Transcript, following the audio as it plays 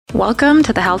Welcome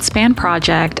to the Healthspan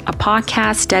Project, a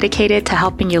podcast dedicated to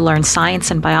helping you learn science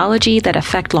and biology that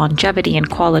affect longevity and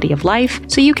quality of life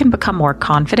so you can become more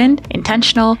confident,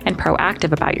 intentional, and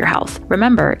proactive about your health.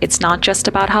 Remember, it's not just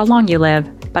about how long you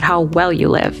live, but how well you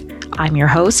live. I'm your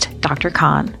host, Dr.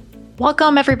 Khan.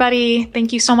 Welcome, everybody.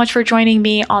 Thank you so much for joining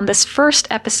me on this first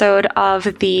episode of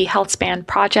the Healthspan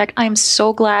Project. I'm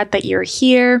so glad that you're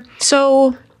here.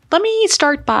 So let me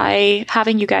start by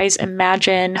having you guys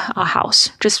imagine a house.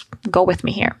 Just go with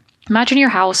me here. Imagine your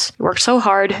house. You worked so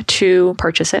hard to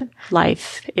purchase it.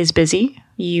 Life is busy.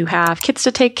 You have kids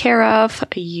to take care of.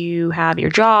 You have your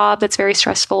job that's very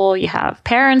stressful. You have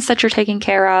parents that you're taking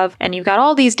care of. And you've got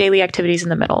all these daily activities in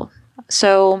the middle.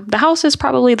 So the house is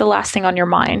probably the last thing on your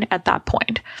mind at that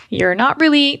point. You're not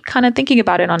really kind of thinking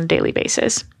about it on a daily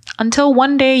basis until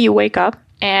one day you wake up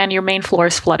and your main floor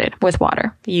is flooded with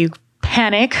water. You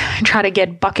panic, try to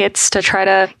get buckets to try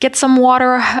to get some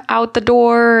water out the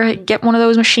door, get one of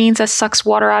those machines that sucks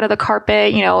water out of the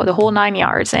carpet, the whole 9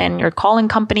 yards. And you're calling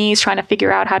companies trying to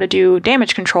figure out how to do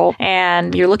damage control.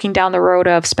 And you're looking down the road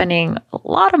of spending a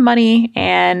lot of money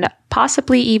and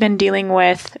possibly even dealing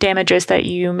with damages that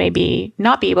you maybe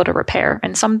not be able to repair.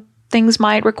 And some things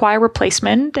might require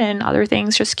replacement and other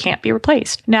things just can't be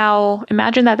replaced. Now,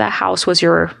 imagine that house was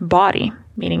your body,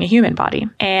 meaning a human body,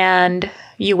 and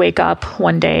you wake up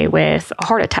one day with a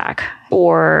heart attack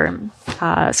or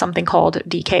something called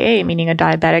DKA, meaning a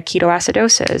diabetic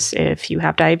ketoacidosis if you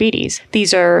have diabetes.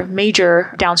 These are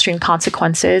major downstream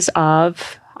consequences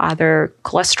of either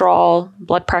cholesterol,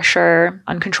 blood pressure,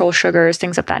 uncontrolled sugars,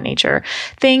 things of that nature.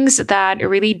 Things that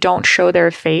really don't show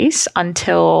their face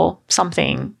until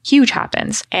something huge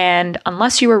happens. And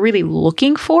unless you are really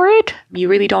looking for it, you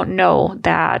really don't know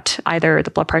that either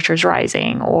the blood pressure is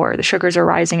rising or the sugars are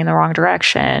rising in the wrong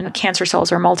direction, cancer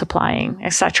cells are multiplying,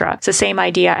 etc. It's the same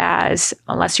idea as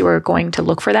unless you are going to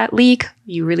look for that leak,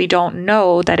 you really don't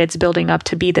know that it's building up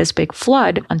to be this big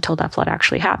flood until that flood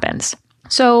actually happens.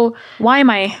 So why am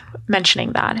I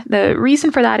mentioning that? The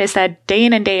reason for that is that day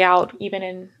in and day out, even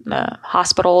in the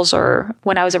hospitals or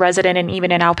when I was a resident and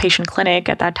even in outpatient clinic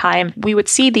at that time, we would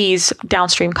see these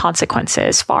downstream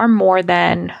consequences far more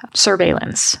than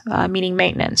surveillance, meaning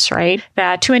maintenance, right?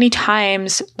 That too many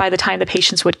times by the time the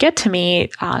patients would get to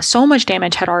me, so much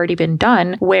damage had already been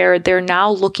done where they're now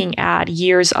looking at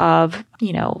years of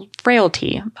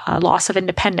frailty, loss of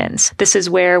independence. This is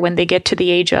where when they get to the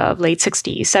age of late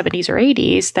 60s, 70s, or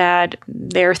 80s, that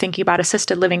they're thinking about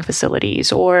assisted living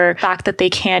facilities or the fact that they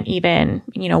can't even,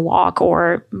 walk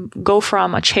or go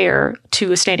from a chair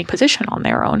to a standing position on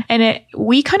their own. And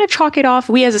we kind of chalk it off,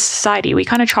 we as a society, we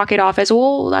kind of chalk it off as,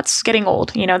 well, that's getting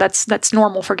old. That's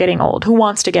normal for getting old. Who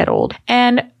wants to get old?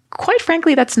 And quite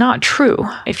frankly, that's not true.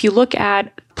 If you look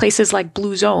at places like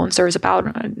blue zones, there's about,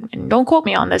 and don't quote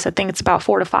me on this, I think it's about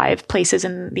 4 to 5 places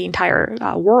in the entire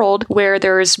world where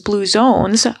there's blue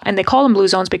zones, and they call them blue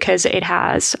zones because it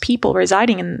has people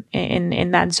residing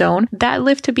in that zone that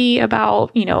live to be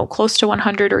about, close to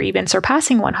 100 or even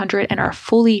surpassing 100 and are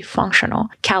fully functional.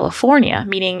 California,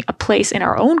 meaning a place in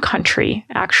our own country,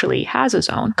 actually has a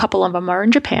zone. A couple of them are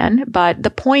in Japan, but the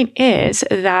point is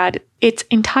that it's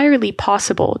entirely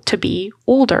possible to be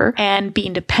older and be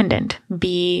independent,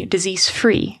 be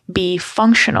disease-free, be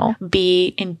functional,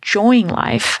 be enjoying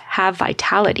life, have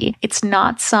vitality. It's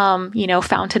not some,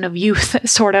 fountain of youth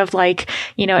sort of like,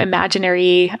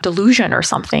 imaginary delusion or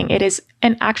something. It is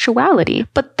an actuality.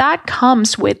 But that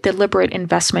comes with deliberate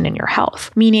investment in your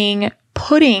health, meaning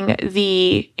putting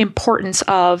the importance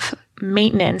of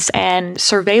maintenance and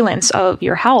surveillance of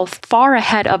your health far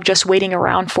ahead of just waiting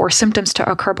around for symptoms to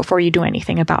occur before you do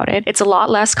anything about it. It's a lot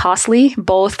less costly,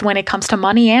 both when it comes to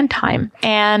money and time,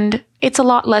 and it's a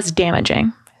lot less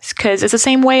damaging. Because it's the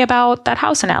same way about that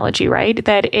house analogy, right?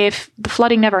 That if the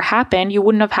flooding never happened, you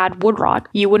wouldn't have had wood rot.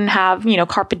 You wouldn't have,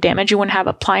 carpet damage. You wouldn't have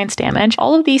appliance damage.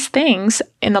 All of these things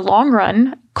in the long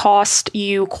run cost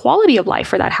you quality of life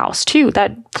for that house too.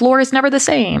 That floor is never the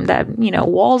same. That,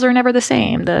 walls are never the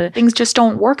same. The things just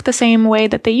don't work the same way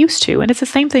that they used to. And it's the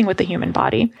same thing with the human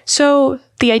body. So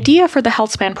the idea for the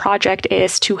Healthspan Project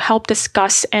is to help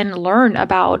discuss and learn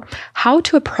about how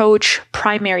to approach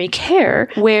primary care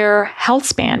where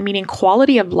healthspan, meaning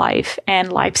quality of life and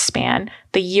lifespan,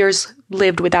 the years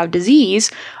lived without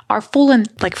disease, are full and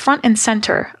front and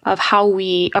center of how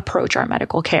we approach our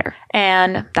medical care.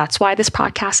 And that's why this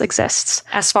podcast exists.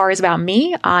 As far as about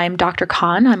me, I'm Dr.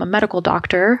 Khan. I'm a medical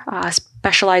doctor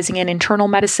specializing in internal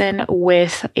medicine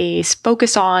with a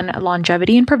focus on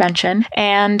longevity and prevention.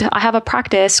 And I have a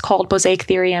practice called Mosaic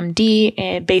Theory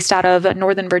MD based out of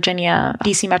Northern Virginia,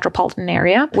 DC metropolitan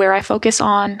area, where I focus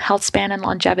on health span and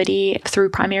longevity through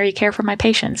primary care for my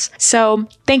patients. So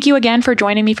thank you again for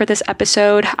joining me for this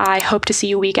episode. I hope to see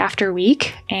you week after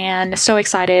week and so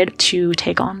excited to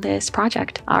take on this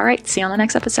project. All right, see you on the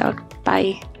next episode.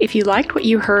 Bye. If you liked what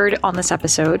you heard on this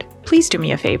episode, please do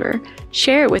me a favor.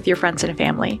 Share it with your friends and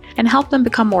family and help them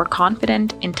become more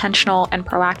confident, intentional, and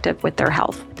proactive with their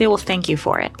health. They will thank you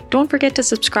for it. Don't forget to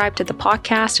subscribe to the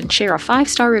podcast and share a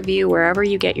 5-star review wherever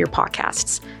you get your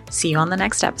podcasts. See you on the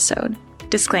next episode.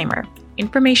 Disclaimer.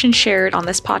 Information shared on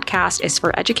this podcast is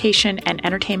for education and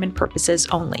entertainment purposes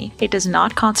only. It does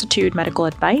not constitute medical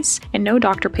advice, and no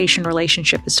doctor-patient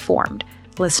relationship is formed.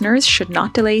 Listeners should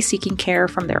not delay seeking care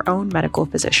from their own medical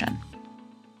physician.